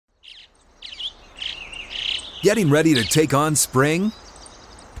Getting ready to take on spring?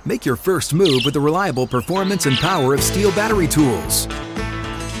 Make your first move with the reliable performance and power of Steel battery tools.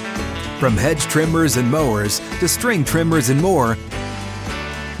 From hedge trimmers and mowers to string trimmers and more,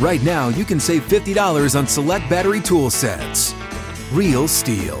 right now you can save $50 on select battery tool sets. Real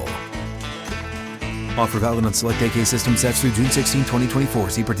Steel. Offer valid on select AK system sets through June 16,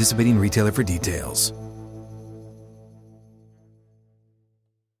 2024. See participating retailer for details.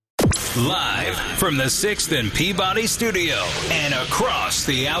 Live from the 6th and Peabody Studio and across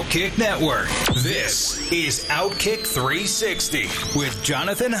the Outkick Network, this is Outkick 360 with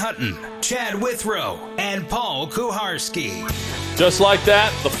Jonathan Hutton, Chad Withrow, and Paul Kuharsky. Just like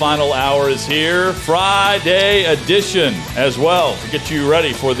that, the final hour is here. Friday edition as well to get you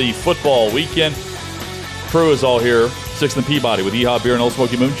ready for the football weekend. Crew is all here. 6th and Peabody with Yeehaw Beer and Old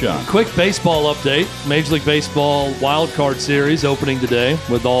Smoky Moonshine. Quick baseball update. Major League Baseball Wild Card Series opening today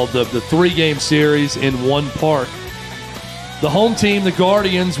with all the 3-game series in one park. The home team, the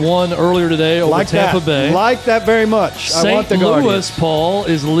Guardians, won earlier today over Tampa Bay. Like that very much. I want the St. Guardians. Louis, Paul,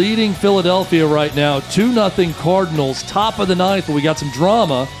 is leading Philadelphia right now. 2-0 Cardinals. Top of the ninth, but we got some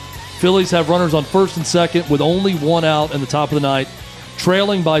drama. Phillies have runners on first and second with only one out in the top of the ninth,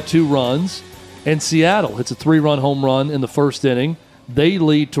 trailing by 2 runs. And Seattle hits a 3-run home run in the first inning. They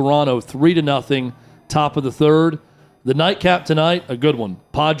lead Toronto 3-0, top of the third. The nightcap tonight, a good one.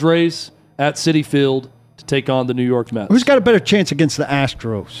 Padres at Citi Field to take on the New York Mets. Who's got a better chance against the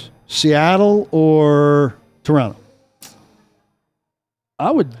Astros, Seattle or Toronto? I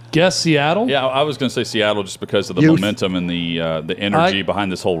would guess Seattle. Yeah, I was going to say Seattle just because of the momentum and the energy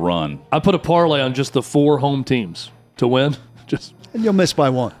behind this whole run. I put a parlay on just the 4 home teams to win. And you'll miss by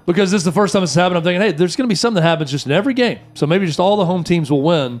 1. Because this is the first time this has happened. I'm thinking, hey, there's going to be something that happens just in every game. So maybe just all the home teams will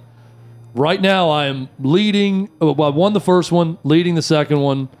win. Right now, I am leading. Well, I won the first one, leading the second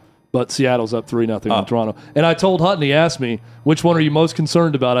one, but Seattle's up 3-0 on Toronto. And I told Hutton, he asked me, which one are you most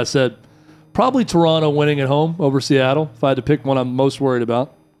concerned about? I said, probably Toronto winning at home over Seattle. If I had to pick one I'm most worried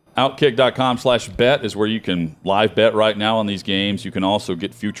about. Outkick.com/bet is where you can live bet right now on these games. You can also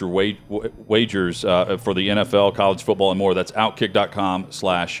get future wagers for the NFL, college football, and more. That's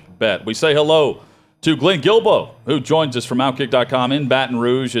Outkick.com/bet. We say hello to Glenn Guilbeau, who joins us from Outkick.com in Baton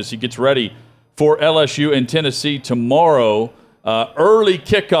Rouge as he gets ready for LSU and Tennessee tomorrow. Early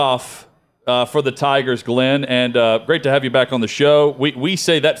kickoff for the Tigers, Glenn, and great to have you back on the show. We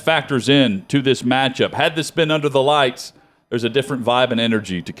say that factors in to this matchup. Had this been under the lights, there's a different vibe and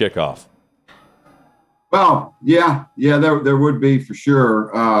energy to kickoff. Well, yeah, there would be for sure.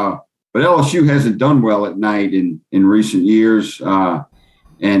 But LSU hasn't done well at night in recent years.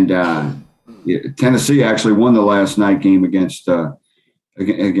 Tennessee actually won the last night game against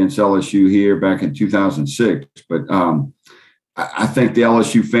LSU here back in 2006. But I think the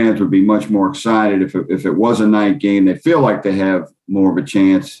LSU fans would be much more excited if it was a night game. They feel like they have more of a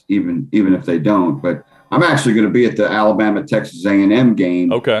chance, even if they don't. But I'm actually going to be at the Alabama-Texas A&M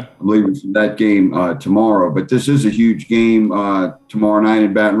game. Okay. I'm leaving from that game tomorrow. But this is a huge game tomorrow night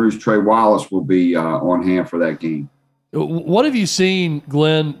in Baton Rouge. Trey Wallace will be on hand for that game. What have you seen,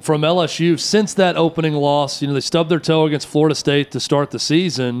 Glenn, from LSU since that opening loss? You know, they stubbed their toe against Florida State to start the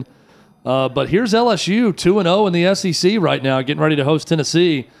season. But here's LSU, 2-0 in the SEC right now, getting ready to host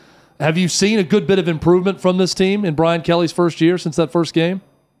Tennessee. Have you seen a good bit of improvement from this team in Brian Kelly's first year since that first game?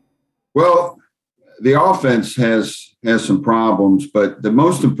 Well, the offense has some problems, but the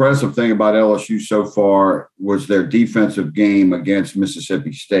most impressive thing about LSU so far was their defensive game against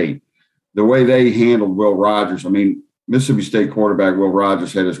Mississippi State. The way they handled Will Rogers. I mean, Mississippi State quarterback Will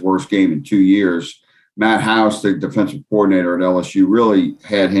Rogers had his worst game in 2 years. Matt House, the defensive coordinator at LSU, really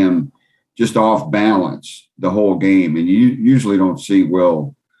had him just off balance the whole game. And you usually don't see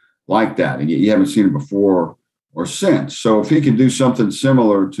Will like that. And you haven't seen it before or since. So if he can do something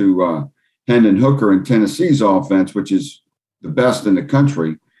similar to Hendon Hooker in Tennessee's offense, which is the best in the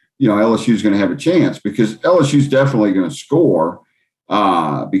country, you know, LSU's going to have a chance because LSU's definitely going to score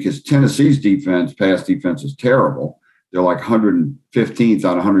because Tennessee's pass defense is terrible. They're like 115th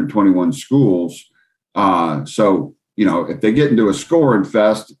out of 121 schools. So, you know, if they get into a scoring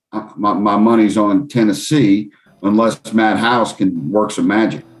fest, my money's on Tennessee unless Matt House can work some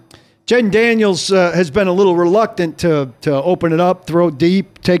magic. Jaden Daniels has been a little reluctant to open it up, throw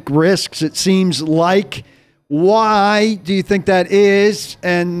deep, take risks, it seems like. Why do you think that is?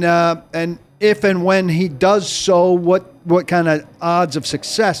 And if and when he does so, what kind of odds of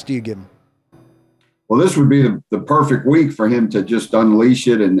success do you give him? Well, this would be the perfect week for him to just unleash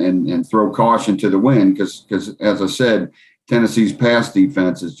it and throw caution to the wind because, as I said, Tennessee's pass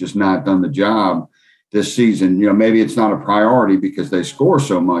defense has just not done the job this season. You know, maybe it's not a priority because they score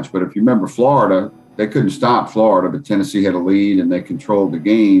so much, but if you remember Florida couldn't stop Florida, but Tennessee had a lead and they controlled the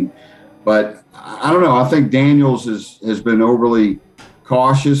game. But I don't know. I think Daniels has been overly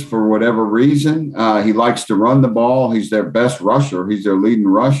cautious for whatever reason. He likes to run the ball. He's their best rusher. He's their leading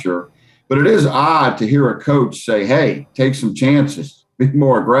rusher. But it is odd to hear a coach say, hey, take some chances, be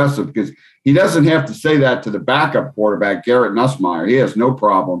more aggressive, because he doesn't have to say that to the backup quarterback, Garrett Nussmeier. He has no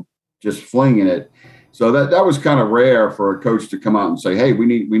problem just flinging it. So that was kind of rare for a coach to come out and say, hey, we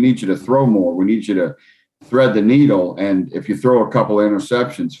need you to throw more. We need you to thread the needle. And if you throw a couple of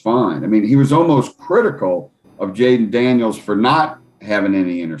interceptions, fine. I mean, he was almost critical of Jaden Daniels for not having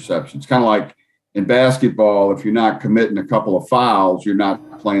any interceptions. Kind of like in basketball, if you're not committing a couple of fouls, you're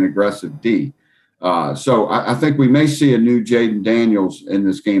not playing aggressive D. So I think we may see a new Jaden Daniels in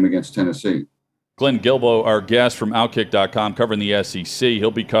this game against Tennessee. Glenn Guilbeau, our guest from Outkick.com, covering the SEC.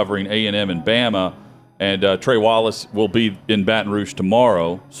 He'll be covering A&M and Bama. And Trey Wallace will be in Baton Rouge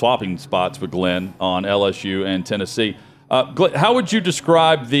tomorrow, swapping spots with Glenn on LSU and Tennessee. Glenn, how would you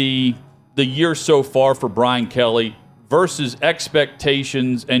describe the year so far for Brian Kelly versus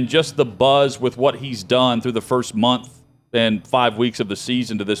expectations and just the buzz with what he's done through the first month and 5 weeks of the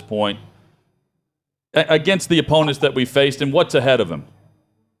season to this point against the opponents that we faced, and what's ahead of him?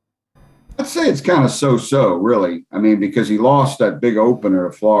 I'd say it's kind of so-so, really. I mean, because he lost that big opener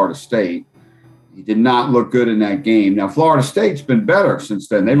at Florida State. He did not look good in that game. Now, Florida State's been better since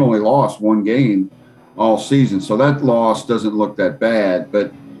then. They've only lost one game all season, so that loss doesn't look that bad.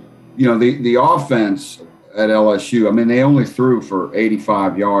 But, you know, the offense at LSU, I mean, they only threw for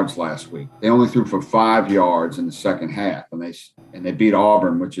 85 yards last week. They only threw for 5 yards in the second half, and they beat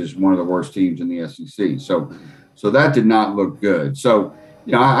Auburn, which is one of the worst teams in the SEC. So that did not look good. So,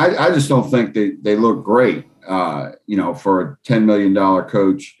 you know, I just don't think they look great, you know, for a $10 million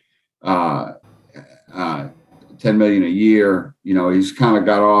coach, $10 million a year. You know, he's kind of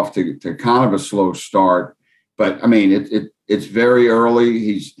got off to kind of a slow start, but I mean, it's very early.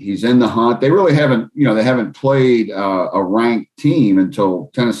 He's in the hunt. They really haven't, you know, they haven't played a ranked team until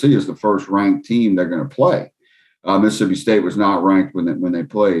Tennessee is the first ranked team they're going to play. Mississippi State was not ranked when they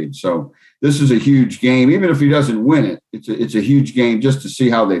played. So this is a huge game. Even if he doesn't win it, it's a huge game just to see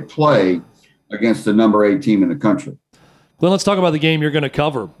how they play against the number 8 team in the country. Glenn, let's talk about the game you're going to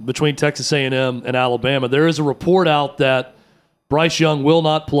cover between Texas A&M and Alabama. There is a report out that Bryce Young will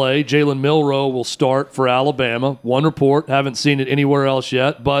not play. Jalen Milroe will start for Alabama. One report, haven't seen it anywhere else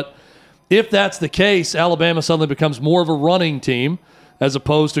yet. But if that's the case, Alabama suddenly becomes more of a running team as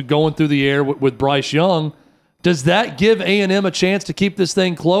opposed to going through the air with Bryce Young. Does that give A&M a chance to keep this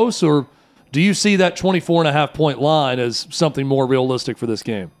thing close, or do you see that 24.5-point line as something more realistic for this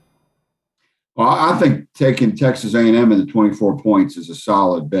game? Well, I think taking Texas A&M in the 24 points is a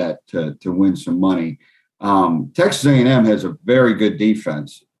solid bet to win some money. Texas A&M has a very good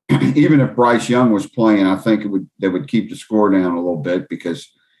defense. Even if Bryce Young was playing, I think they would keep the score down a little bit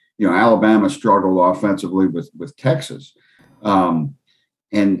because, you know, Alabama struggled offensively with Texas.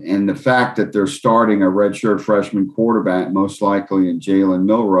 And the fact that they're starting a redshirt freshman quarterback, most likely in Jalen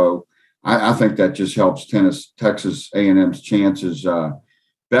Milroe, I think that just helps Texas A&M's chances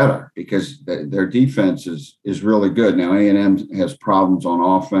better because their defense is really good. Now, A&M has problems on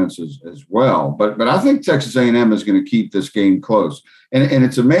offense as well, but I think Texas A&M is going to keep this game close. And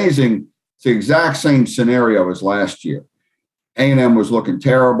it's amazing. It's the exact same scenario as last year. A&M was looking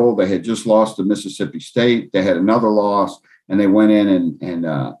terrible. They had just lost to Mississippi State. They had another loss, and they went in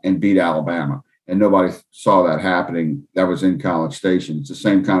and beat Alabama. And nobody saw that happening. That was in College Station. It's the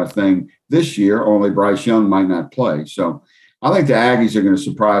same kind of thing this year, only Bryce Young might not play. So I think the Aggies are going to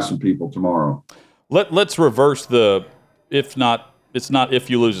surprise some people tomorrow. Let's reverse it's not if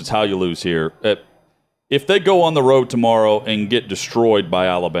you lose, it's how you lose here. If they go on the road tomorrow and get destroyed by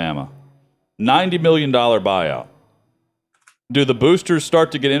Alabama, $90 million buyout, do the boosters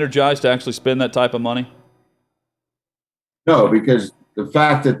start to get energized to actually spend that type of money? No, because the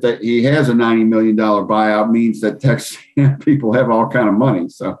fact that he has a $90 million buyout means that Texas people have all kind of money.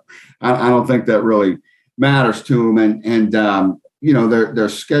 So I don't think that really matters to them. And you know, their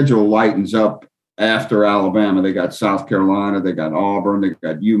schedule lightens up after Alabama. They got South Carolina, they got Auburn, they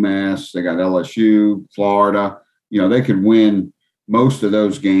got UMass, they got LSU, Florida. You know, they could win most of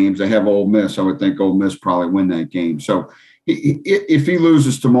those games. They have Ole Miss. I would think Ole Miss probably win that game. So if he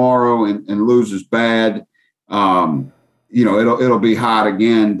loses tomorrow and loses bad, you know, it'll be hot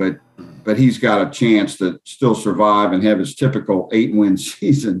again, but he's got a chance to still survive and have his typical 8-win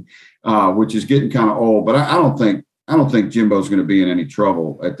season, which is getting kind of old. But I don't think Jimbo's going to be in any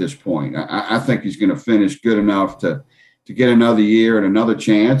trouble at this point. I think he's going to finish good enough to get another year and another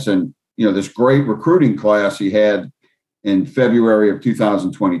chance. And, you know, this great recruiting class he had in February of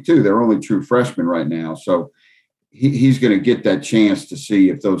 2022. They're only true freshmen right now. So he's going to get that chance to see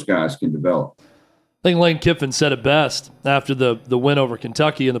if those guys can develop. I think Lane Kiffin said it best after the win over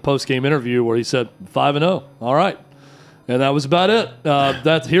Kentucky in the post-game interview where he said 5-0. All right. And that was about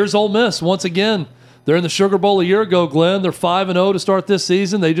it. Here's Ole Miss once again. They're in the Sugar Bowl a year ago, Glenn. They're 5-0 to start this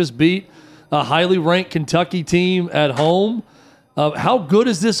season. They just beat a highly ranked Kentucky team at home. How good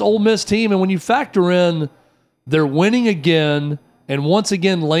is this Ole Miss team? And when you factor in they're winning again, and once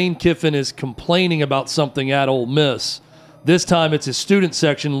again Lane Kiffin is complaining about something at Ole Miss. This time it's his student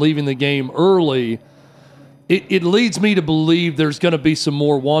section leaving the game early. It leads me to believe there's going to be some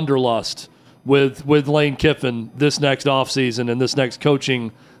more wanderlust with Lane Kiffin this next offseason and this next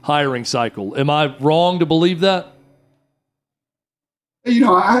coaching hiring cycle. Am I wrong to believe that?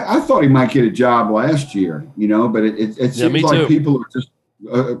 I thought he might get a job last year, but it seems like people are just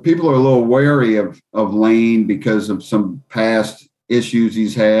people are a little wary of Lane because of some past issues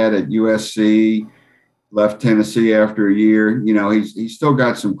he's had at USC, left Tennessee after a year. He's still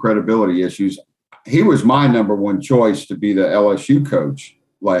got some credibility issues. He was my number one choice to be the LSU coach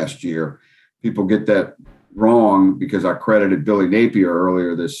last year. People get that wrong because I credited Billy Napier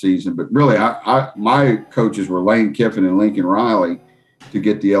earlier this season, but really my coaches were Lane Kiffin and Lincoln Riley to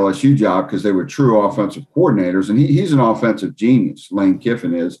get the LSU job because they were true offensive coordinators, and he's an offensive genius, Lane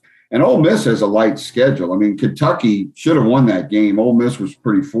Kiffin is. And Ole Miss has a light schedule. I mean, Kentucky should have won that game. Ole Miss was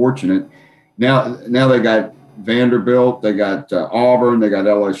pretty fortunate. Now they got Vanderbilt, they got Auburn, they got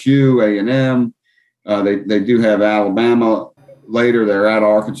LSU, A&M. They do have Alabama later. They're at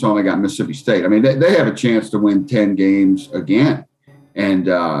Arkansas, and they got Mississippi State. I mean, they have a chance to win 10 games again, and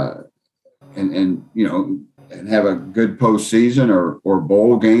have a good postseason or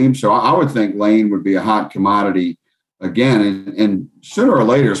bowl game. So I would think Lane would be a hot commodity again. And sooner or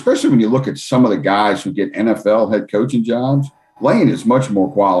later, especially when you look at some of the guys who get NFL head coaching jobs, Lane is much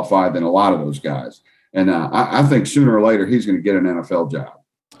more qualified than a lot of those guys. And I think sooner or later he's going to get an NFL job.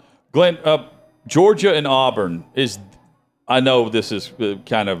 Glenn, Georgia and Auburn I know this is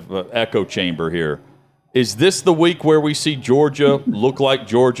kind of an echo chamber here. Is this the week where we see Georgia look like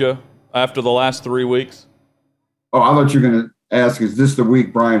Georgia after the last 3 weeks? Oh, I thought you were going to ask, is this the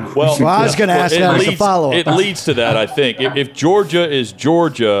week, Brian? Well I was going to ask that as a follow-up. It leads to that, I think. If Georgia is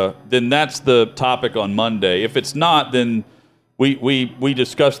Georgia, then that's the topic on Monday. If it's not, then we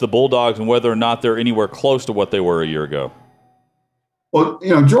discuss the Bulldogs and whether or not they're anywhere close to what they were a year ago. Well,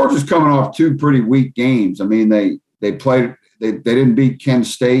 Georgia's coming off 2 pretty weak games. I mean, they played – they didn't beat Kent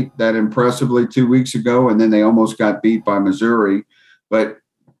State that impressively 2 weeks ago, and then they almost got beat by Missouri. But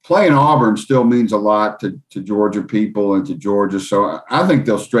playing Auburn still means a lot to Georgia people and to Georgia. So I think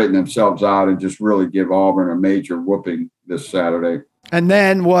they'll straighten themselves out and just really give Auburn a major whooping this Saturday. And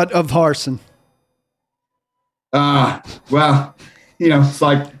then what of Harsin? Well, it's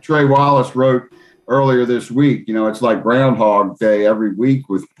like Trey Wallace wrote earlier this week. It's like Groundhog Day every week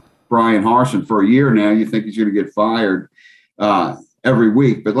with Brian Harsin for a year now. You think he's going to get fired every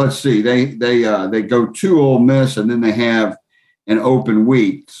week. But let's see. They go to Ole Miss, and then they have an open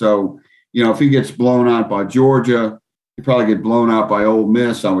week. So, if he gets blown out by Georgia, he'd probably get blown out by Ole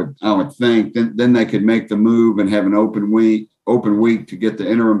Miss, I would think. Then they could make the move and have an open week to get the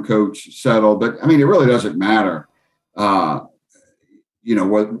interim coach settled. But, I mean, it really doesn't matter, whether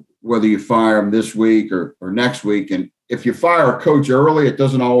you fire him this week or next week. And if you fire a coach early, it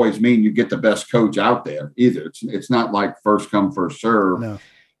doesn't always mean you get the best coach out there either. It's not like first come, first serve.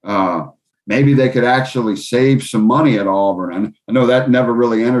 No. Maybe they could actually save some money at Auburn. And I know that never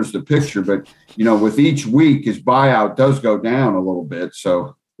really enters the picture, but, with each week, his buyout does go down a little bit.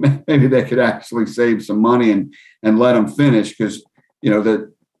 So maybe they could actually save some money and let him finish because,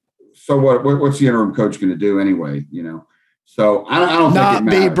 so what's the interim coach going to do anyway, So I don't think it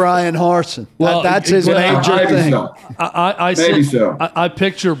matters. Be Brian Harsin. Well, that's his major thing. So. I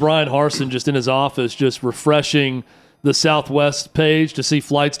picture Brian Harsin just in his office, just refreshing the Southwest page to see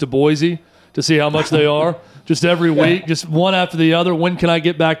flights to Boise, to see how much they are. Just every week, just one after the other. When can I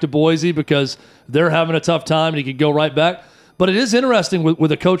get back to Boise? Because they're having a tough time and he could go right back. But it is interesting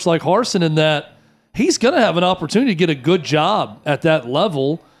with a coach like Harsin in that he's going to have an opportunity to get a good job at that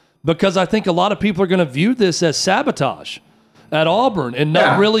level because I think a lot of people are going to view this as sabotage at Auburn and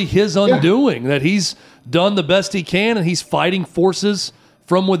not really his undoing, that he's done the best he can and he's fighting forces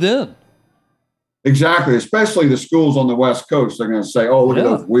from within. Exactly, especially the schools on the West Coast. They're going to say, oh, look at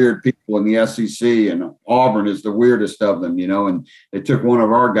those weird people in the SEC, and Auburn is the weirdest of them, and they took one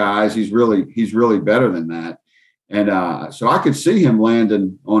of our guys. He's really better than that. And so I could see him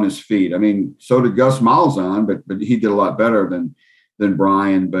landing on his feet. I mean, so did Gus Malzahn, but he did a lot better than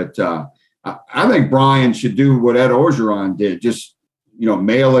Brian. But I think Brian should do what Ed Orgeron did, just,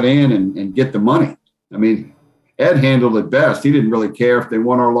 mail it in and get the money. I mean, Ed handled it best. He didn't really care if they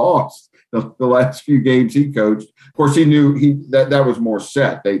won or lost the last few games he coached. Of course, he knew that was more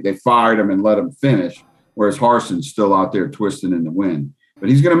set. They fired him and let him finish, whereas Harson's still out there twisting in the wind. But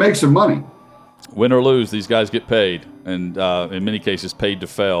he's going to make some money. Win or lose, these guys get paid, and in many cases paid to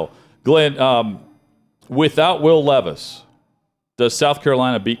fail. Glenn, without Will Levis, does South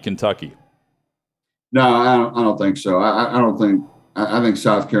Carolina beat Kentucky? No, I don't think so. I think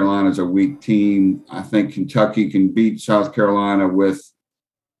South Carolina's a weak team. I think Kentucky can beat South Carolina with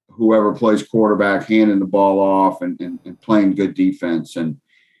whoever plays quarterback, handing the ball off and playing good defense. And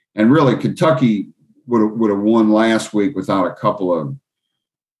really, Kentucky would have won last week without a couple of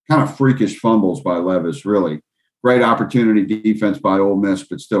kind of freakish fumbles by Levis. Really great opportunity defense by Ole Miss,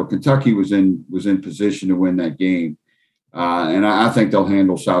 but still Kentucky was in position to win that game. And I think they'll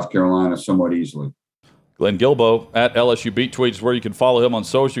handle South Carolina somewhat easily. Glenn Guilbeau at LSU Beat Tweets is where you can follow him on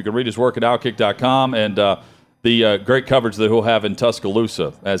social. You can read his work at Outkick.com and the great coverage that he'll have in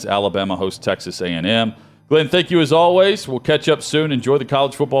Tuscaloosa as Alabama hosts Texas A&M. Glenn, thank you as always. We'll catch up soon. Enjoy the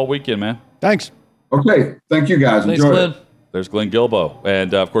college football weekend, man. Thanks. Okay. Thank you, guys. Thanks, Enjoy Glenn. it. There's Glenn Guilbeau.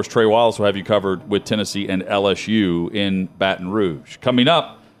 And, of course, Trey Wallace will have you covered with Tennessee and LSU in Baton Rouge. Coming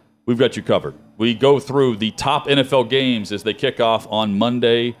up, we've got you covered. We go through the top NFL games as they kick off on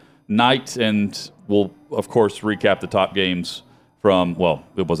Monday night, and we'll, of course, recap the top games from, well,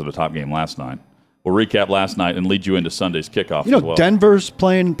 it wasn't a top game last night. We'll recap last night and lead you into Sunday's kickoff as well. Denver's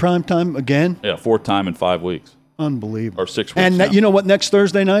playing primetime again. Yeah, fourth time in 5 weeks. Unbelievable. Or 6 weeks And now. you know what next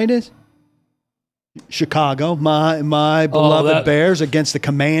Thursday night is? Chicago, my beloved Bears against the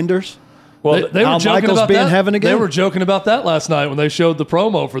Commanders. Well, they were Al joking Michaels about be in that. heaven again? They were joking about that last night when they showed the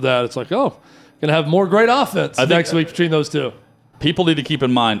promo for that. It's like, going to have more great offense next week between those two. People need to keep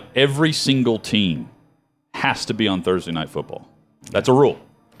in mind every single team has to be on Thursday Night Football. That's a rule.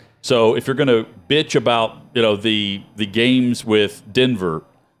 So if you're going to bitch about the games with Denver,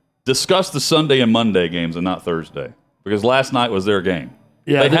 discuss the Sunday and Monday games and not Thursday, because last night was their game.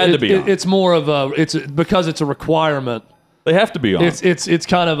 Yeah, they had to be on. It's more of because it's a requirement. They have to be on. It's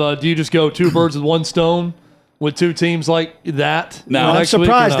kind of do you just go two birds with one stone with two teams like that? Now, I'm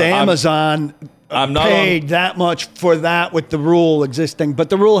surprised week or not? Amazon I'm not paid that much for that with the rule existing. But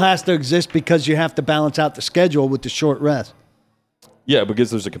the rule has to exist because you have to balance out the schedule with the short rest. Yeah, because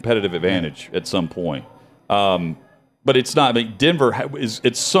there's a competitive advantage at some point. But it's not. I mean, Denver is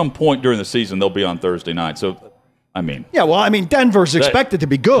at some point during the season they'll be on Thursday night. So, I mean, Denver's expected to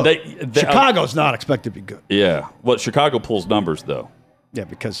be good. they- Chicago's not expected to be good. yeah. Well, Chicago pulls numbers though. Yeah,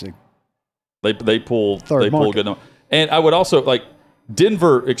 because They pull Third market. good numbers. And I would also like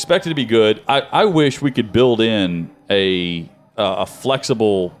Denver expected to be good. I wish we could build in a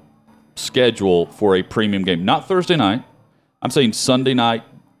flexible schedule for a premium game, not Thursday night. I'm saying Sunday night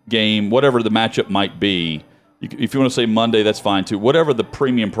game, whatever the matchup might be. If you want to say Monday, that's fine too. Whatever the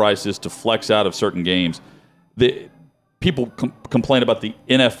premium price is to flex out of certain games. People complain about the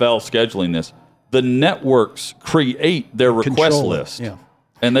NFL scheduling this. The networks create their request Control it, list, yeah.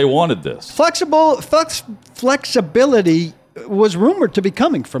 and they wanted this. Flexibility was rumored to be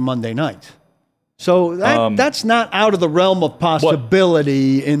coming for Monday night. So that's not out of the realm of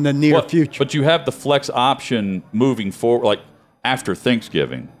possibility in the near future. But you have the flex option moving forward, like after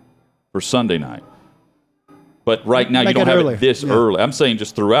Thanksgiving for Sunday night. But right now you don't have it this early. I'm saying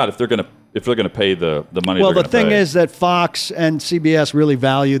just throughout if they're going to pay the money. Well, they're the thing pay. is that Fox and CBS really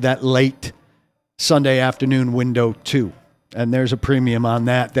value that late Sunday afternoon window too, and there's a premium on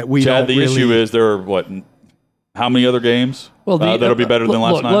that we Chad, don't. the really, issue is there are how many other games that'll be better than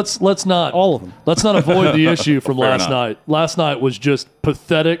last night? Let's not all of them. Let's not avoid the issue from Fair last enough. night. Last night was just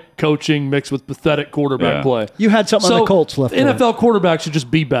pathetic coaching mixed with pathetic quarterback play. You had something on the Colts left. NFL quarterbacks should just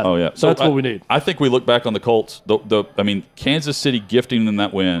be better. Oh yeah, so that's what we need. I think we look back on the Colts. Kansas City gifting them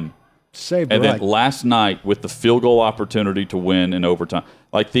that win. Saved And right. then last night with the field goal opportunity to win in overtime,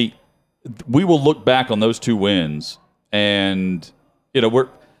 we will look back on those two wins, and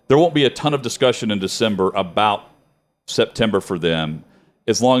there won't be a ton of discussion in December about September for them,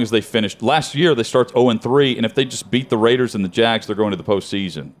 as long as they finished. Last year they start 0-3, and if they just beat the Raiders and the Jags, they're going to the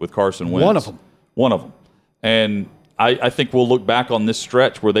postseason with Carson Wentz. One of them, and I think we'll look back on this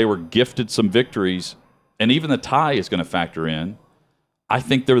stretch where they were gifted some victories, and even the tie is going to factor in. I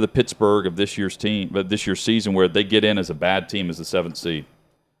think they're the Pittsburgh of this year's season, where they get in as a bad team as the 7th seed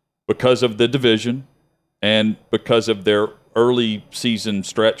because of the division and because of their early season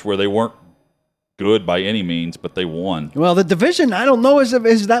stretch where they weren't good by any means, but they won. Well, the division, I don't know, is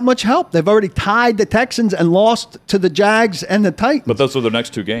that much help. They've already tied the Texans and lost to the Jags and the Titans. But those are their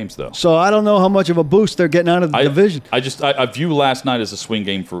next two games, though. So I don't know how much of a boost they're getting out of the division. I view last night as a swing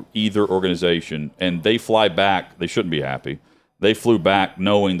game for either organization, and they fly back. They shouldn't be happy. They flew back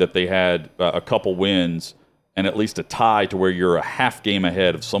knowing that they had a couple wins and at least a tie to where you're a half game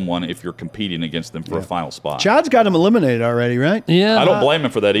ahead of someone if you're competing against them for a final spot. Chad's got him eliminated already, right? Yeah. I don't blame him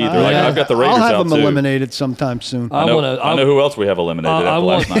for that either. I've got the Raiders I'll have out him too. eliminated sometime soon. I know who else we have eliminated after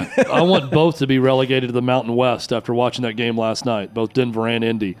last night. I want both to be relegated to the Mountain West after watching that game last night, both Denver and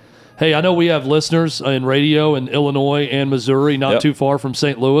Indy. Hey, I know we have listeners in radio in Illinois and Missouri, not too far from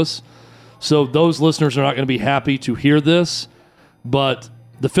St. Louis. So those listeners are not going to be happy to hear this, but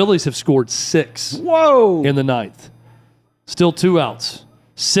the Phillies have scored 6 in the ninth. Still 2 outs.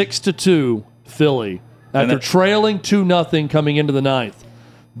 6-2 Philly. After trailing 2-0 coming into the ninth,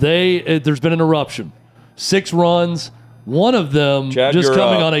 there's been an eruption. 6 runs, one of them Chad, just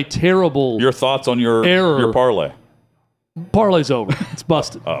coming on a terrible Your thoughts on your parlay? Parlay's over. It's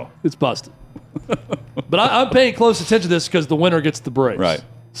busted. It's busted. But I'm paying close attention to this because the winner gets the Braves. Right.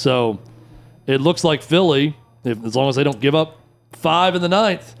 So it looks like Philly, as long as they don't give up 5 in the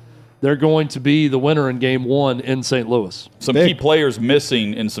ninth, they're going to be the winner in Game 1 in St. Louis. Some key players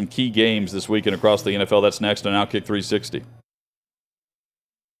missing in some key games this weekend across the NFL. That's next on Outkick 360.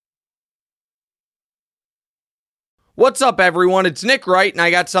 What's up, everyone? It's Nick Wright, and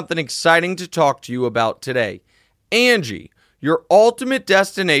I got something exciting to talk to you about today. Angie, your ultimate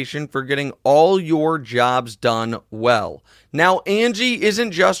destination for getting all your jobs done well. Now, Angie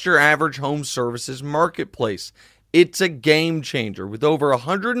isn't just your average home services marketplace. It's a game changer with over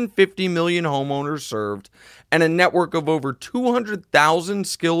 150 million homeowners served and a network of over 200,000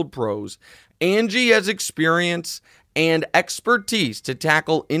 skilled pros. Angie has experience and expertise to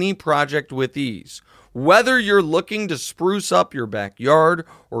tackle any project with ease. Whether you're looking to spruce up your backyard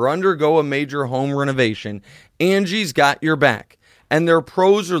or undergo a major home renovation, Angie's got your back. And their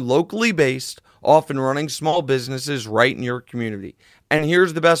pros are locally based, often running small businesses right in your community. And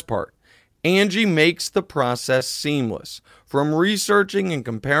here's the best part. Angie makes the process seamless. From researching and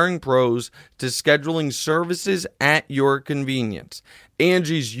comparing pros to scheduling services at your convenience.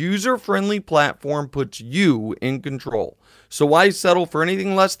 Angie's user-friendly platform puts you in control. So why settle for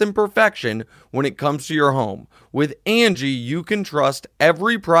anything less than perfection when it comes to your home? With Angie, you can trust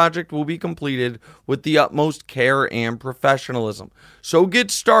every project will be completed with the utmost care and professionalism. So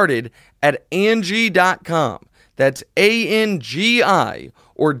get started at Angie.com. That's ANGI,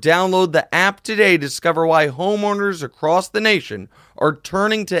 or download the app today to discover why homeowners across the nation are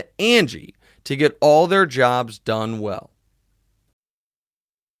turning to Angie to get all their jobs done well.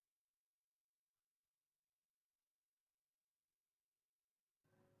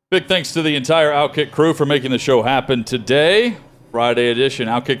 Big thanks to the entire Outkick crew for making the show happen today. Friday edition,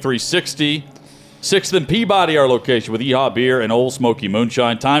 Outkick 360. 6th and Peabody, our location, with Yeehaw Beer and Old Smoky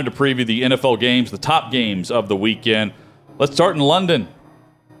Moonshine. Time to preview the NFL games, the top games of the weekend. Let's start in London.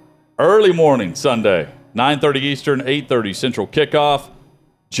 Early morning Sunday, 9:30 Eastern, 8:30 Central kickoff.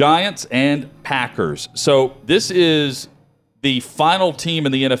 Giants and Packers. So this is the final team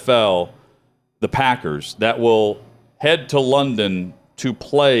in the NFL, the Packers, that will head to London to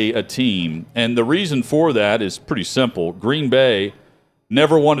play a team. And the reason for that is pretty simple. Green Bay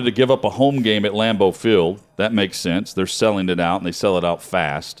never wanted to give up a home game at Lambeau Field. That makes sense. They're selling it out, and they sell it out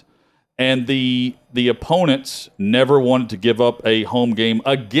fast. And the opponents never wanted to give up a home game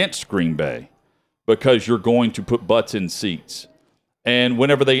against Green Bay because you're going to put butts in seats. And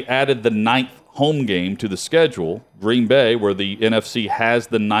whenever they added the 9th home game to the schedule, Green Bay, where the NFC has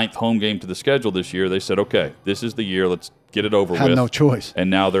the 9th home game to the schedule this year, they said, okay, this is the year. Let's get it over with. Had no choice. And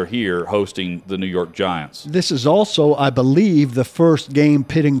now they're here hosting the New York Giants. This is also, I believe, the first game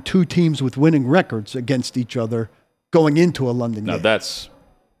pitting 2 teams with winning records against each other going into a London game. Now that's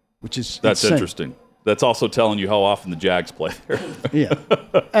insane. interesting. That's also telling you how often the Jags play there. Yeah.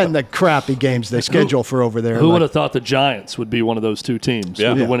 And the crappy games they schedule for over there. Who would have thought the Giants would be one of those 2 teams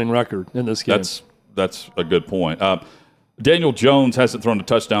with a winning record in this game? That's a good point. Daniel Jones hasn't thrown a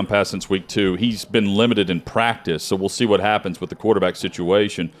touchdown pass since week 2. He's been limited in practice, so we'll see what happens with the quarterback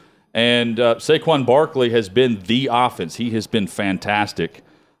situation. And Saquon Barkley has been the offense. He has been fantastic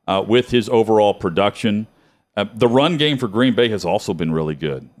with his overall production. The run game for Green Bay has also been really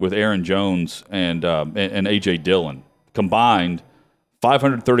good with Aaron Jones and A.J. Dillon. Combined,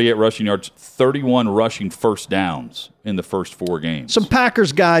 538 rushing yards, 31 rushing first downs in the first 4 games. Some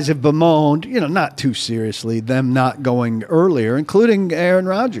Packers guys have bemoaned, not too seriously, them not going earlier, including Aaron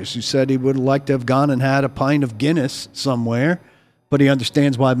Rodgers, who said he would like to have gone and had a pint of Guinness somewhere. but he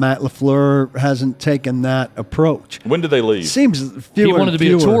understands why Matt LaFleur hasn't taken that approach. When did they leave? Seems fewer. He wanted to be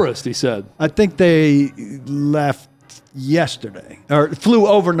fewer. a tourist, he said. I think they left yesterday, or flew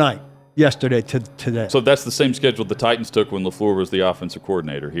overnight yesterday to today. So that's the same schedule the Titans took when LaFleur was the offensive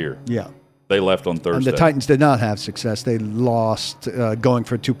coordinator here. Yeah. They left on Thursday. And the Titans did not have success. They lost going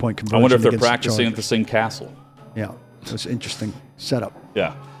for a 2-point conversion. I wonder if they're against practicing at the same castle. Yeah, it was an interesting setup.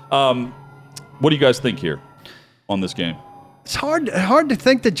 Yeah. What do you guys think here on this game? It's hard to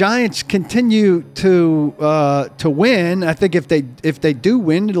think the Giants continue to win. I think if they do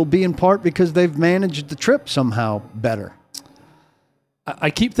win, it'll be in part because they've managed the trip somehow better.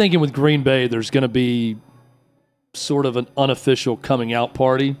 I keep thinking with Green Bay, there's going to be sort of an unofficial coming out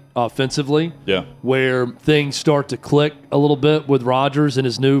party offensively. Yeah. Where things start to click a little bit with Rodgers and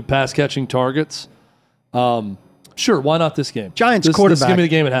his new pass catching targets. Sure, why not this game? Giants this quarterback is going to be the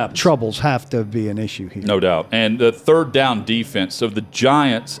game it happens. Troubles have to be an issue here. No doubt. And the third down defense. So the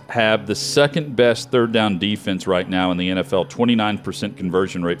Giants have the second best third down defense right now in the NFL, 29%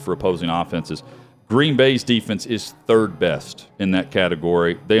 conversion rate for opposing offenses. Green Bay's defense is third best in that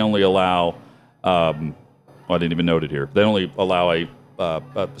category. They only allow, I didn't even note it here. They only allow a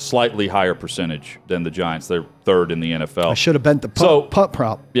slightly higher percentage than the Giants. They're third in the NFL. I should have bent the putt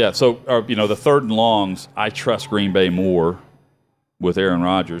prop. Yeah, so the third and longs, I trust Green Bay more with Aaron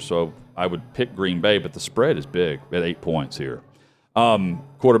Rodgers, so I would pick Green Bay, but the spread is big at 8 points here.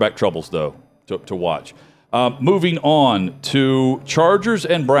 Quarterback troubles, though, to watch. Moving on to Chargers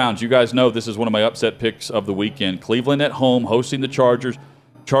and Browns. You guys know this is one of my upset picks of the weekend. Cleveland at home, hosting the Chargers.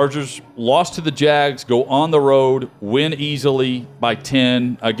 Chargers lost to the Jags, go on the road, win easily by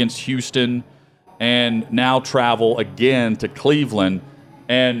 10 against Houston, and now travel again to Cleveland.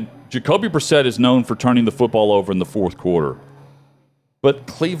 And Jacoby Brissett is known for turning the football over in the fourth quarter. But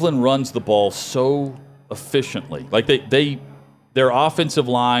Cleveland runs the ball so efficiently. Like their offensive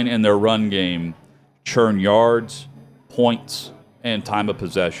line and their run game churn yards, points, and time of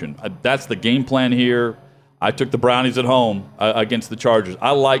possession. That's the game plan here. I took the Brownies at home against the Chargers. I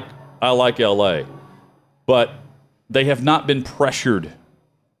like LA, but they have not been pressured.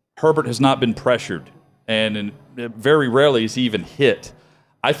 Herbert has not been pressured, and very rarely is he even hit.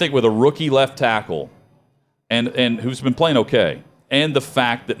 I think with a rookie left tackle, and who's been playing okay, and the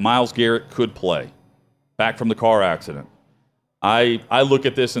fact that Myles Garrett could play back from the car accident, I look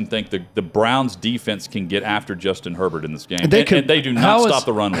at this and think the Browns defense can get after Justin Herbert in this game. And they do not stop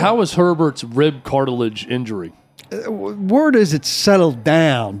the run. How is Herbert's rib cartilage injury? Word is it's settled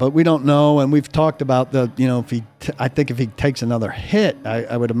down, but we don't know. And we've talked about I think if he takes another hit,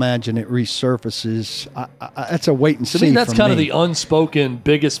 I would imagine it resurfaces. That's a wait and see. To me, that's kind of the unspoken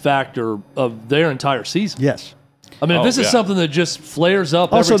biggest factor of their entire season. Yes. I mean, this is something that just flares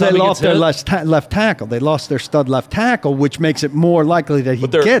up also, every time they he lost gets their left tackle. They lost their stud left tackle, which makes it more likely that he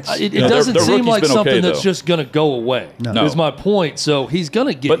gets. It doesn't seem like something okay, that's just going to go away. No. Is my point. So he's going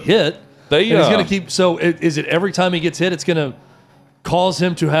to get hit. And he's going to keep. So is it every time he gets hit, it's going to cause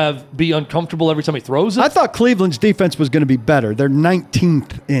him to be uncomfortable every time he throws it? I thought Cleveland's defense was going to be better. They're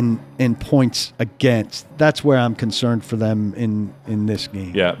 19th in points against. That's where I'm concerned for them in this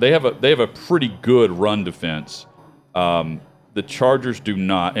game. Yeah, they have a pretty good run defense. The Chargers do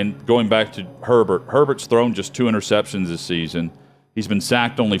not. And going back to Herbert's thrown just 2 interceptions this season. He's been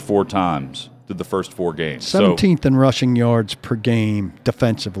sacked only 4 times through the first 4 games. 17th in rushing yards per game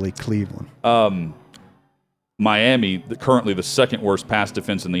defensively, Cleveland. Miami, currently the second worst pass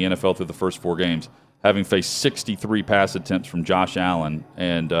defense in the NFL through the first 4 games, having faced 63 pass attempts from Josh Allen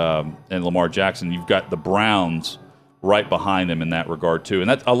and Lamar Jackson. You've got the Browns right behind them in that regard too.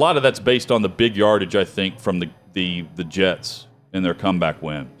 And a lot of that's based on the big yardage, I think, from the Jets in their comeback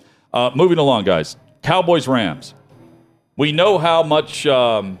win. Moving along, guys. Cowboys-Rams. We know how much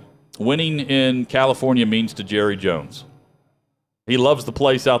winning in California means to Jerry Jones. He loves the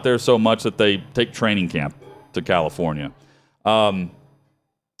place out there so much that they take training camp to California.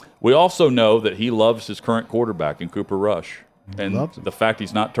 We also know that he loves his current quarterback in Cooper Rush. And the fact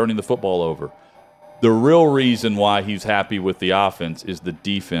he's not turning the football over. The real reason why he's happy with the offense is the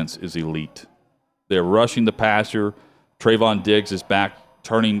defense is elite. They're rushing the passer. Trayvon Diggs is back,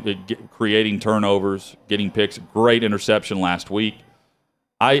 creating turnovers, getting picks. Great interception last week.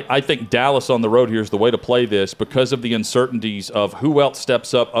 I think Dallas on the road here is the way to play this because of the uncertainties of who else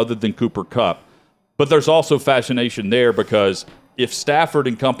steps up other than Cooper Kupp. But there's also fascination there because if Stafford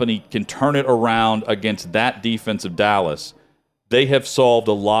and company can turn it around against that defense of Dallas, they have solved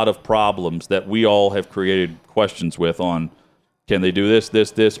a lot of problems that we all have created questions with on Can they do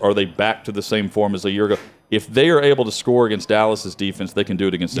this? Are they back to the same form as a year ago? If they are able to score against Dallas's defense, they can do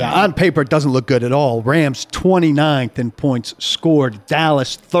it against Yeah, anyone. on paper, it doesn't look good at all. Rams 29th in points scored.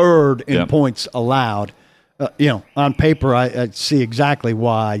 Dallas 3rd in points allowed. On paper, I see exactly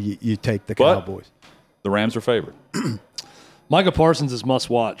why you take the Cowboys. The Rams are favored. Micah Parsons is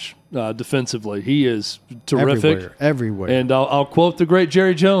must-watch defensively. He is terrific. Everywhere. And I'll quote the great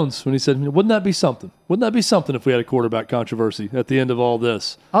Jerry Jones when he said, wouldn't that be something? Wouldn't that be something if we had a quarterback controversy at the end of all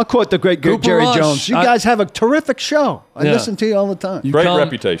this? I'll quote the great Cooper Jerry Rush. Jones. You guys have a terrific show. I Yeah. listen to you all the time. Great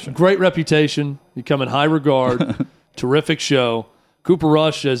reputation. Great reputation. You come in high regard. Terrific show. Cooper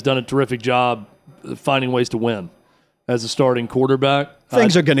Rush has done a terrific job finding ways to win as a starting quarterback.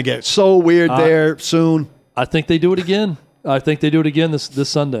 Things are going to get so weird there soon. I think they do it again. I think they do it again this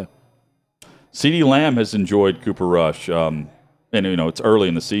Sunday. CeeDee Lamb has enjoyed Cooper Rush, and it's early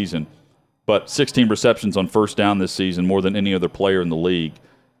in the season, but 16 receptions on first down this season, more than any other player in the league.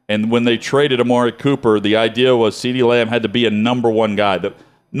 And when they traded Amari Cooper, the idea was CeeDee Lamb had to be a number one guy,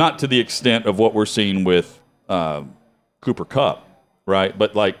 not to the extent of what we're seeing with Cooper Kupp, right?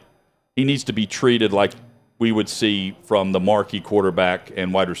 But he needs to be treated like we would see from the marquee quarterback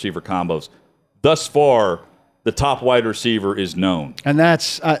and wide receiver combos. Thus far, the top wide receiver is known. And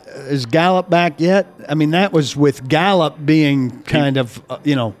that's is Gallup back yet? I mean, that was with Gallup being kind of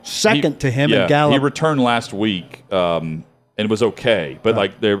second to him. Yeah, and Gallup he returned last week, and it was okay.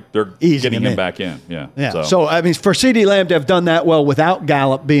 But they're getting him back in. Yeah. So I mean, for CeeDee Lamb to have done that well without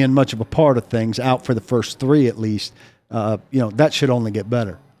Gallup being much of a part of things, out for the first 3 at least, that should only get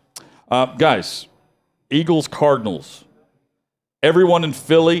better. Guys, Eagles Cardinals. Everyone in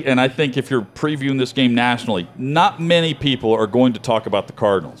Philly, and I think if you're previewing this game nationally, not many people are going to talk about the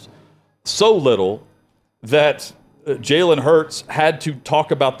Cardinals. So little that Jalen Hurts had to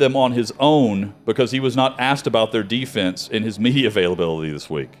talk about them on his own because he was not asked about their defense in his media availability this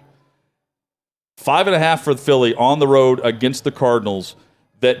week. 5.5 for Philly on the road against the Cardinals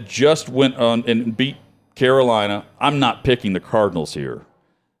that just went on and beat Carolina. I'm not picking the Cardinals here.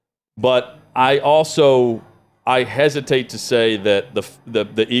 But I hesitate to say that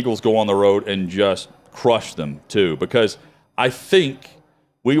the Eagles go on the road and just crush them too, because I think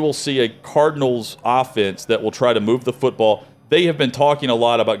we will see a Cardinals offense that will try to move the football. They have been talking a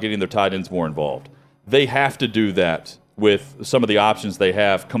lot about getting their tight ends more involved. They have to do that with some of the options they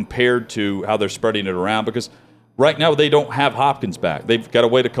have compared to how they're spreading it around, because right now they don't have Hopkins back. They've got to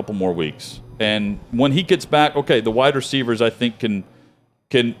wait a couple more weeks. And when he gets back, okay, the wide receivers I think can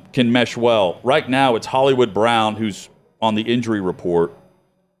mesh well. Right now, it's Hollywood Brown who's on the injury report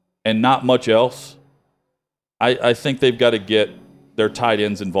and not much else. I think they've got to get their tight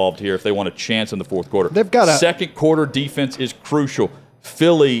ends involved here if they want a chance in the fourth quarter. They've got second quarter defense is crucial.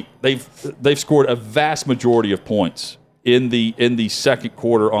 Philly, they've scored a vast majority of points in the second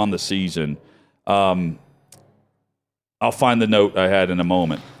quarter on the season. I'll find the note I had in a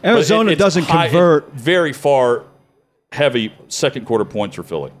moment. Arizona doesn't convert very far. Heavy second quarter points for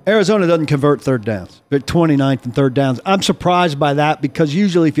Philly. Arizona doesn't convert third downs. They're 29th in third downs. I'm surprised by that because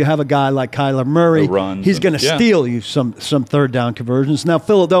usually if you have a guy like Kyler Murray, he's going to steal you some third down conversions. Now,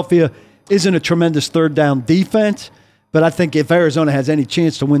 Philadelphia isn't a tremendous third down defense, but I think if Arizona has any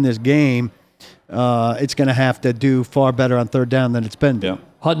chance to win this game, it's going to have to do far better on third down than it's been doing. Yeah.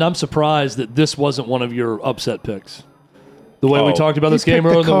 Hutton, I'm surprised that this wasn't one of your upset picks. The way we talked about this You game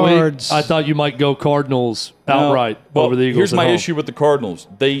picked earlier in the the week, Cards. I thought you might go Cardinals outright over the Eagles. Here's at my home. issue with the Cardinals.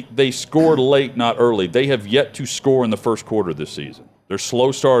 They scored late, not early. They have yet to score in the first quarter this season. They're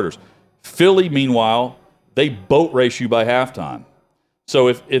slow starters. Philly, meanwhile, they boat race you by halftime. So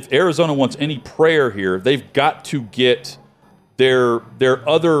if Arizona wants any prayer here, they've got to get their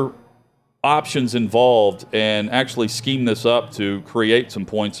other options involved and actually scheme this up to create some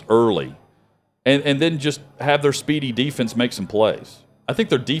points early. And then just have their speedy defense make some plays. I think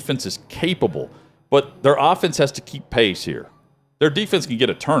their defense is capable, but their offense has to keep pace here. Their defense can get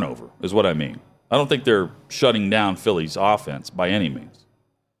a turnover, is what I mean. I don't think they're shutting down Philly's offense by any means.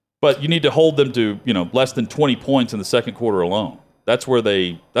 But you need to hold them to, less than 20 points in the second quarter alone. That's where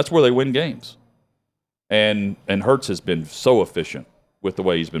they win games. And Hurts has been so efficient with the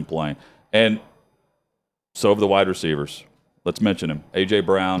way he's been playing. And so have the wide receivers. Let's mention him. A.J.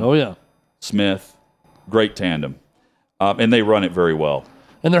 Brown. Oh, yeah. Smith, great tandem, and they run it very well.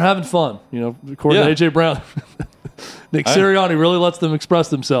 And they're having fun, according to A.J. Brown. Nick Sirianni really lets them express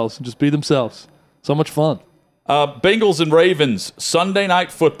themselves and just be themselves. So much fun. Bengals and Ravens, Sunday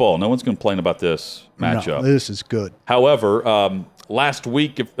Night Football. No one's going to complain about this matchup. No, this is good. However, last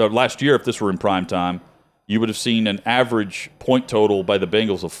year, if this were in prime time, you would have seen an average point total by the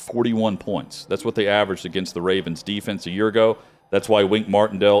Bengals of 41 points. That's what they averaged against the Ravens defense a year ago. That's why Wink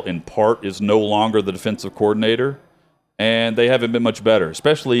Martindale, in part, is no longer the defensive coordinator. And they haven't been much better,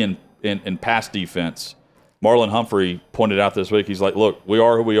 especially in pass defense. Marlon Humphrey pointed out this week, he's like, look, we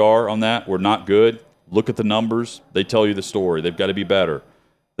are who we are on that. We're not good. Look at the numbers. They tell you the story. They've got to be better.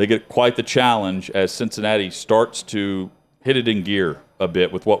 They get quite the challenge as Cincinnati starts to hit it in gear a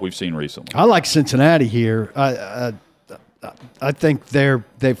bit with what we've seen recently. I like Cincinnati here. I think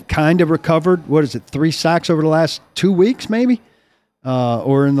they've kind of recovered. What is it, 3 sacks over the last 2 weeks maybe?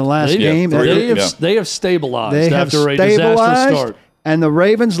 Or in the last game? They have stabilized after a disastrous start. And the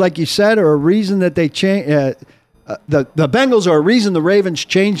Ravens, like you said, are a reason that they changed. The Bengals are a reason the Ravens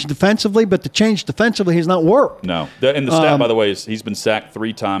changed defensively, but the change defensively has not worked. No. And the stat, by the way, is he's been sacked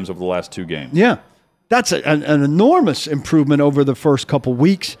 3 times over the last 2 games. Yeah. That's an enormous improvement over the first couple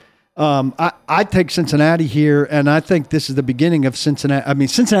weeks. I take Cincinnati here, and I think this is the beginning of Cincinnati. I mean,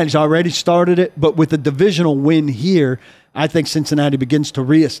 Cincinnati's already started it, but with a divisional win here, I think Cincinnati begins to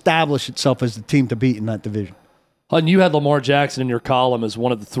reestablish itself as the team to beat in that division. And you had Lamar Jackson in your column as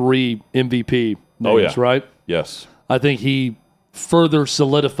one of the 3 MVP names, right? Yes. I think he further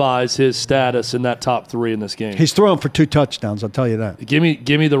solidifies his status in that top 3 in this game. He's throwing for 2 touchdowns, I'll tell you that. Give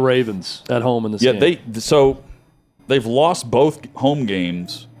me the Ravens at home in this game. Yeah, they've lost both home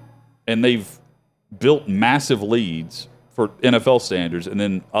games, and they've built massive leads for NFL standards and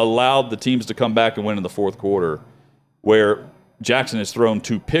then allowed the teams to come back and win in the fourth quarter, where Jackson has thrown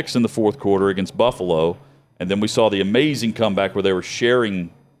 2 picks in the fourth quarter against Buffalo, and then we saw the amazing comeback where they were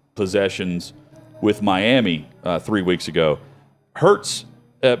sharing possessions with Miami 3 weeks ago. Hurts,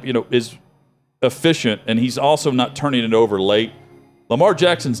 is efficient, and he's also not turning it over late. Lamar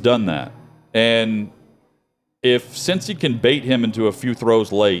Jackson's done that. And if Cincy can bait him into a few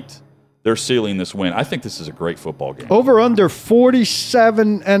throws late, they're sealing this win. I think this is a great football game. Over under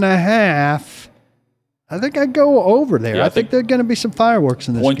 47.5. I think I'd go over there. Yeah, I think there are going to be some fireworks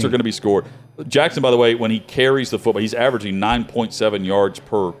in this points game. are going to be scored. Jackson, by the way, when he carries the football, he's averaging 9.7 yards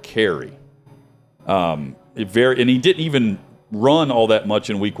per carry. And he didn't even run all that much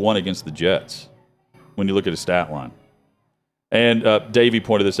in week 1 against the Jets when you look at his stat line. And Davey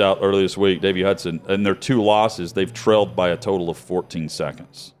pointed this out earlier this week, Davey Hudson, in their 2 losses, they've trailed by a total of 14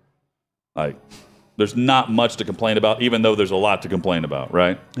 seconds. There's not much to complain about, even though there's a lot to complain about,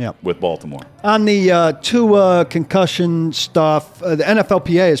 right? Yeah. With Baltimore. On the Tua concussion stuff, the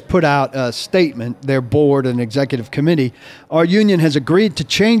NFLPA has put out a statement, their board and executive committee. Our union has agreed to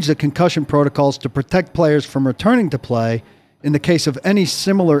change the concussion protocols to protect players from returning to play in the case of any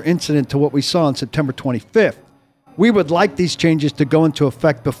similar incident to what we saw on September 25th. We would like these changes to go into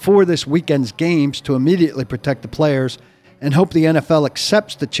effect before this weekend's games to immediately protect the players and hope the NFL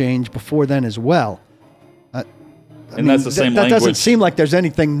accepts the change before then as well. That's the same that language. That doesn't seem like there's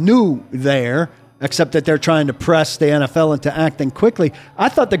anything new there, except that they're trying to press the NFL into acting quickly. I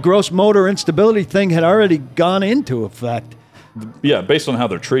thought the gross motor instability thing had already gone into effect. Yeah, based on how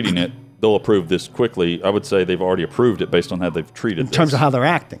they're treating it, they'll approve this quickly. I would say they've already approved it based on how they've treated it. In terms of how they're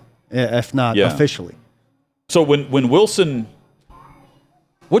acting, if not officially. So when Wilson,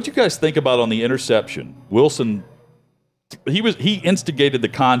 what do you guys think about on the interception? Wilson, he instigated the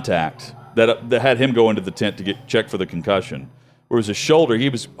contact that had him go into the tent to get checked for the concussion. Whereas his shoulder, he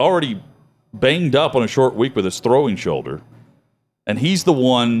was already banged up on a short week with his throwing shoulder, and he's the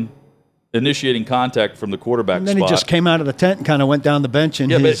one initiating contact from the quarterback And then spot. he just came out of the tent and kind of went down the bench in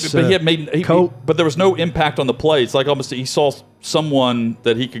his but he had made coat. but there was no impact on the play. It's like almost he saw someone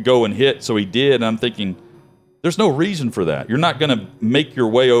that he could go and hit, so he did. And I'm thinking, there's no reason for that. You're not going to make your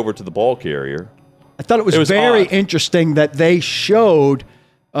way over to the ball carrier. I thought it was very odd. interesting that they showed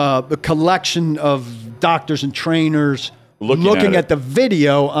the collection of doctors and trainers looking at the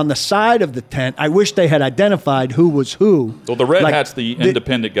video on the side of the tent. I wish they had identified who was who. Well, the red hat's the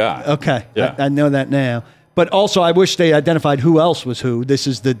independent guy. Okay, Yeah. I know that now. But also, I wish they identified who else was who. This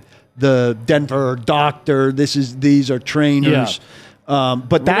is the Denver doctor. These are trainers. Yeah.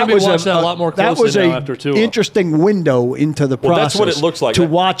 But that was watch that a lot more that closely was now a after Tua. interesting window into the Well, process. that's what it looks like. to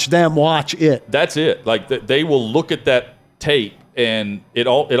watch them watch it. That's it. Like they will look at that tape, and it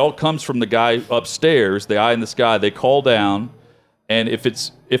all comes from the guy upstairs, the eye in the sky. They call down, and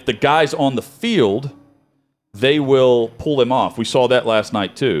if the guy's on the field, they will pull him off. We saw that last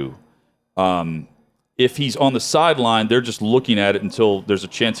night too. If he's on the sideline, they're just looking at it until there's a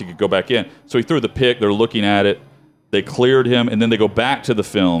chance he could go back in. So he threw the pick. They're looking at it. They cleared him, and then they go back to the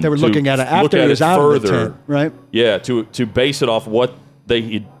film. They were looking at it after he was out of the tent, right? Yeah, to base it off what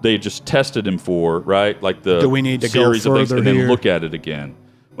they just tested him for, right? Like the Do we need to go series of things, further and then here? look at it again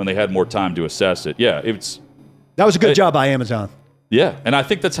when they had more time to assess it. Yeah, That was a good job by Amazon. yeah, and I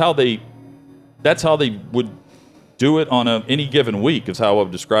think that's how they would do it on any given week is how I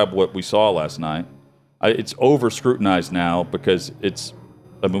would describe what we saw last night. It's over-scrutinized now because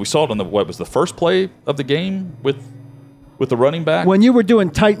we saw it on what was the first play of the game with the running back. When you were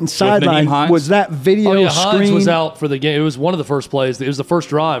doing Titan sideline, was that video Hines screen? was out for the game. It was one of the first plays. It was the first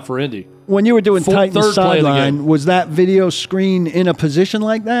drive for Indy. When you were doing Titan sideline, game. was that video screen in a position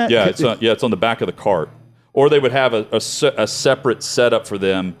like that? Yeah, it's on the back of the cart. Or they would have a separate setup for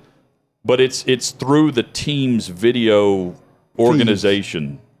them, but it's through the team's video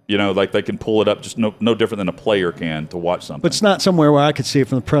organization. You know, like they can pull it up just no different than a player can to watch something. But it's not somewhere where I could see it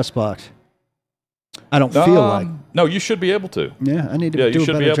from the press box. I don't feel like. No, you should be able to. Yeah, I need to do a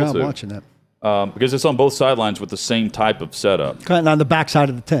better job watching that. Because it's on both sidelines with the same type of setup. Kind of on the backside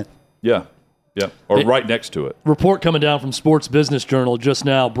of the tent. Yeah. Or right next to it. Report coming down from Sports Business Journal just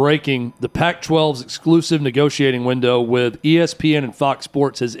now breaking the Pac-12's exclusive negotiating window with ESPN and Fox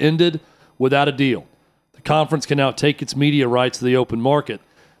Sports has ended without a deal. The conference can now take its media rights to the open market.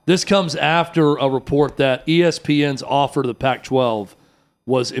 This comes after a report that ESPN's offer to the Pac-12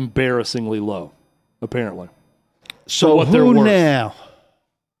 was embarrassingly low, apparently. So who now?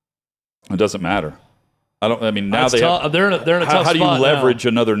 It doesn't matter. Now they're in a tough spot. How do you leverage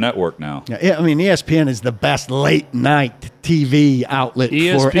another network now? Yeah, I mean, ESPN is the best late night TV outlet for any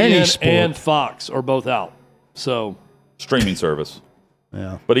sport. ESPN and Fox are both out. So streaming service.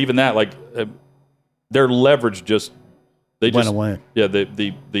 Yeah. But even that, their leverage went away. Yeah,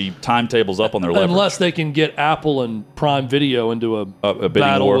 the timetable's up on their leverage. Unless they can get Apple and Prime Video into a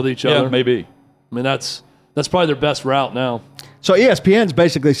battle war with each other. Yeah, maybe. I mean, that's probably their best route now. So ESPN's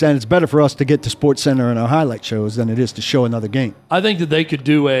basically saying it's better for us to get to SportsCenter and our highlight shows than it is to show another game. I think that they could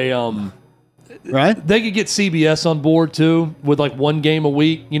do right? They could get CBS on board too with one game a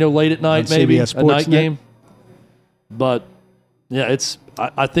week, late at night, maybe CBS a night Sportsnet. game. But yeah,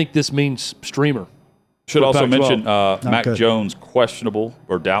 I think this means streamer. Should also Pac-12. mention Mac Jones questionable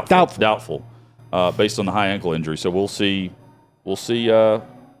or doubtful, based on the high ankle injury. So we'll see the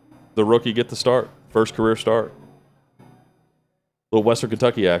rookie get the start, first career start. Little Western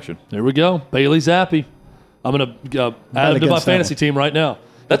Kentucky action. There we go. Bailey Zappi. I'm going to add him to my fantasy team right now.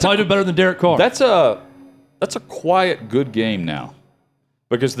 That's probably better than Derek Carr. That's a quiet, good game now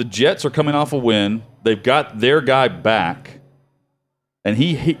because the Jets are coming off a win. They've got their guy back, and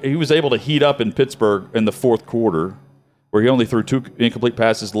he was able to heat up in Pittsburgh in the fourth quarter where he only threw 2 incomplete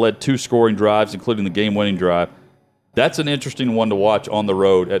passes, led 2 scoring drives, including the game-winning drive. That's an interesting one to watch on the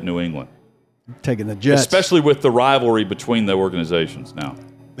road at New England. Taking the Jets. Especially with the rivalry between the organizations now.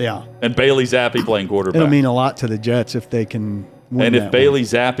 Yeah. And Bailey Zappi playing quarterback. It'll mean a lot to the Jets if they can win. And if Bailey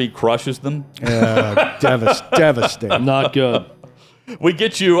Zappi crushes them. Devastating. Not good. We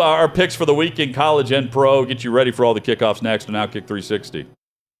get you our picks for the week in college and pro, get you ready for all the kickoffs next on Outkick 360.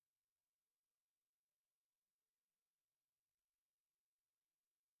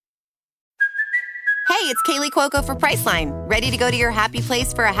 Hey, it's Kaylee Cuoco for Priceline. Ready to go to your happy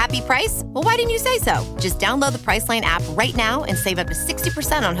place for a happy price? Well, why didn't you say so? Just download the Priceline app right now and save up to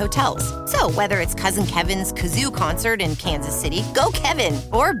 60% on hotels. So whether it's Cousin Kevin's Kazoo Concert in Kansas City, go Kevin,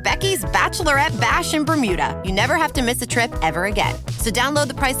 or Becky's Bachelorette Bash in Bermuda, you never have to miss a trip ever again. So download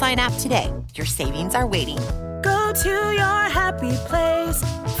the Priceline app today. Your savings are waiting. Go to your happy place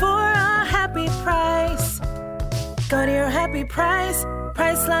for a happy price. Go to your happy price,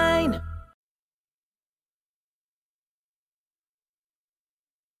 Priceline.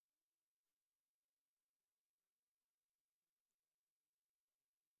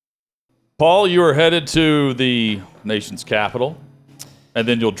 Paul, you are headed to the nation's capital, and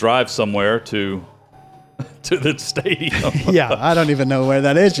then you'll drive somewhere to the stadium. Yeah, I don't even know where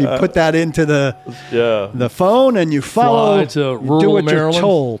that is. You put that into the phone, and you follow. Fly to rural do what Maryland. you're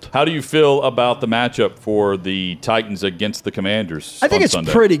told. How do you feel about the matchup for the Titans against the Commanders? I think on it's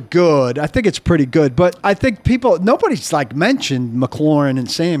Sunday? pretty good. But I think nobody's mentioned McLaurin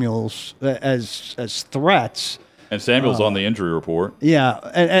and Samuels as threats. And Samuel's on the injury report. Yeah,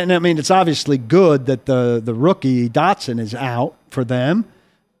 and I mean, it's obviously good that the rookie Dotson is out for them.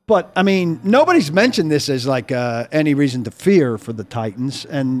 But, I mean, nobody's mentioned this as any reason to fear for the Titans.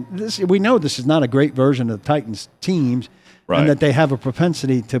 And we know this is not a great version of the Titans teams. Right. And that they have a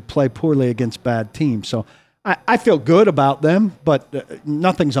propensity to play poorly against bad teams. So I feel good about them, but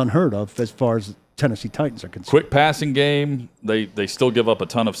nothing's unheard of as far as Tennessee Titans are concerned. Quick passing game. They still give up a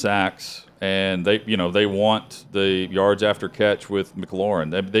ton of sacks. And they want the yards after catch with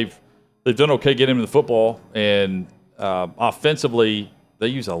McLaurin. They've done okay getting him the football, and offensively they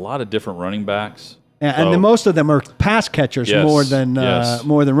use a lot of different running backs. And most of them are pass catchers more than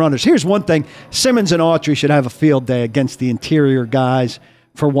runners. Here's one thing: Simmons and Autry should have a field day against the interior guys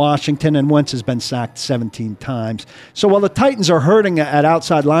for Washington, and Wentz has been sacked 17 times. So while the Titans are hurting at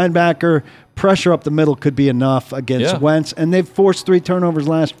outside linebacker, pressure up the middle could be enough against Wentz, and they've forced 3 turnovers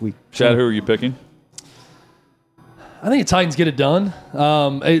last week. Chad, who are you picking? I think the Titans get it done.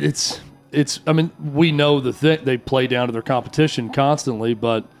 I mean, we know they play down to their competition constantly,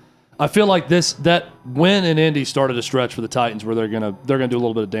 but I feel like that win in Indy started a stretch for the Titans where they're gonna do a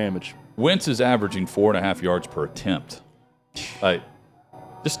little bit of damage. Wentz is averaging 4.5 yards per attempt.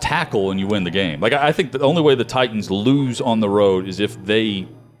 Just tackle and you win the game. I think the only way the Titans lose on the road is if they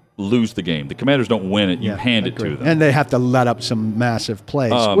lose the game. The Commanders don't win it; you hand it to them, and they have to let up some massive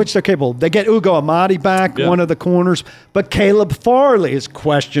plays, which they're capable. They get Ugo Amadi back, one of the corners, but Caleb Farley is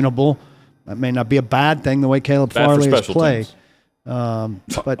questionable. That may not be a bad thing the way Caleb Farley has played.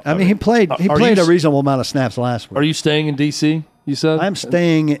 But I mean, he played a reasonable amount of snaps last week. Are you staying in D.C.? You said I'm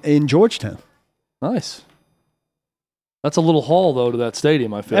staying in Georgetown. Nice. That's a little haul though to that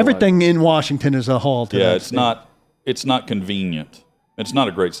stadium. I feel everything in Washington is a haul to that stadium. It's not convenient. It's not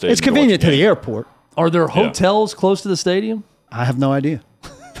a great stadium. It's convenient to the airport. Are there hotels close to the stadium? I have no idea.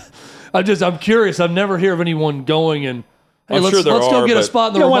 I'm curious. I've never heard of anyone going and hey, let's go get a spot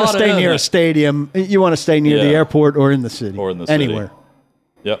in the You Ramada. want to stay near a stadium. You want to stay near the airport or in the city. Or in the city. Anywhere.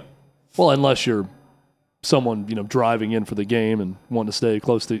 Yep. Well, unless you're someone, driving in for the game and wanting to stay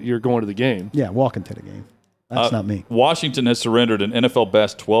close to you're going to the game. Yeah, walking to the game. That's not me. Washington has surrendered an NFL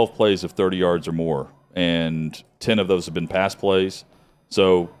best 12 plays of 30 yards or more, and 10 of those have been pass plays.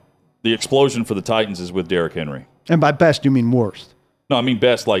 So the explosion for the Titans is with Derrick Henry. And by best, you mean worst? No, I mean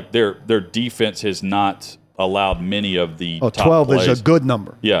best. Like their defense has not allowed many of the top 12 plays. is a good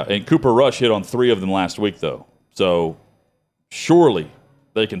number. Yeah, and Cooper Rush hit on 3 of them last week, though. So surely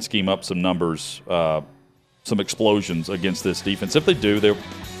they can scheme up some numbers, some explosions against this defense. If they do,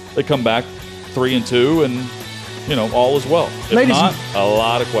 they come back 3-2, and all is well. If not, a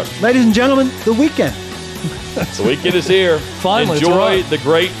lot of questions. Ladies and gentlemen, the weekend. The weekend is here. Finally, enjoy the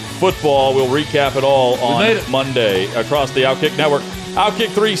great football. We'll recap it all on Monday across the Outkick Network. Outkick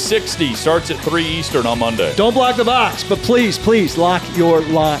 360 starts at 3 Eastern on Monday. Don't block the box, but please lock your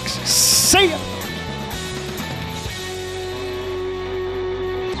locks. See ya!